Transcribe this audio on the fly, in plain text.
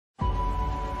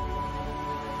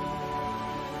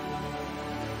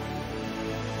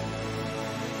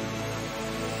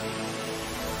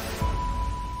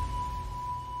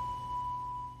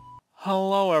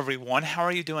Hello everyone, how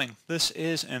are you doing? This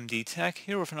is MD Tech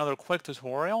here with another quick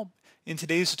tutorial. In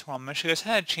today's tutorial, I'm going to show you guys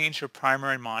how to change your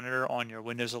primary monitor on your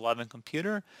Windows 11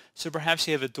 computer. So perhaps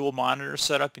you have a dual monitor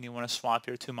setup and you want to swap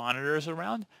your two monitors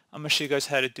around. I'm going to show you guys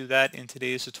how to do that in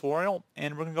today's tutorial,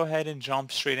 and we're going to go ahead and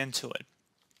jump straight into it.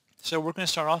 So we're going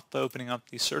to start off by opening up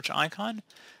the search icon,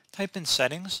 type in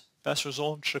settings. Best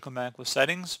result should come back with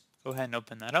settings. Go ahead and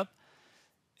open that up.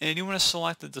 And you want to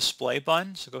select the display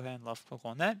button, so go ahead and left click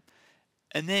on that.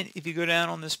 And then if you go down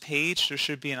on this page, there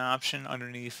should be an option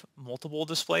underneath multiple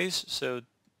displays. So you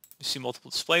see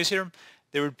multiple displays here.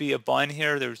 There would be a button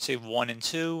here that would say 1 and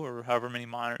 2, or however many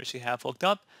monitors you have hooked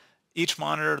up. Each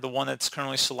monitor, the one that's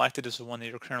currently selected, is the one that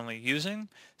you're currently using.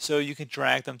 So you can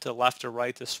drag them to the left or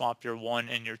right to swap your 1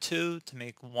 and your 2 to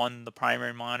make 1 the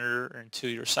primary monitor and 2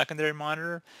 your secondary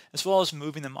monitor, as well as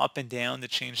moving them up and down to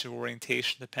change the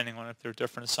orientation depending on if they're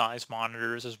different size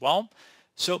monitors as well.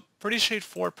 So pretty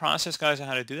straightforward process, guys, on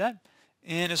how to do that.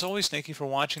 And as always, thank you for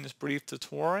watching this brief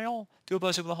tutorial. Do hope I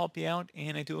was able to help you out,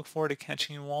 and I do look forward to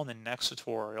catching you all in the next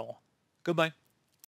tutorial. Goodbye.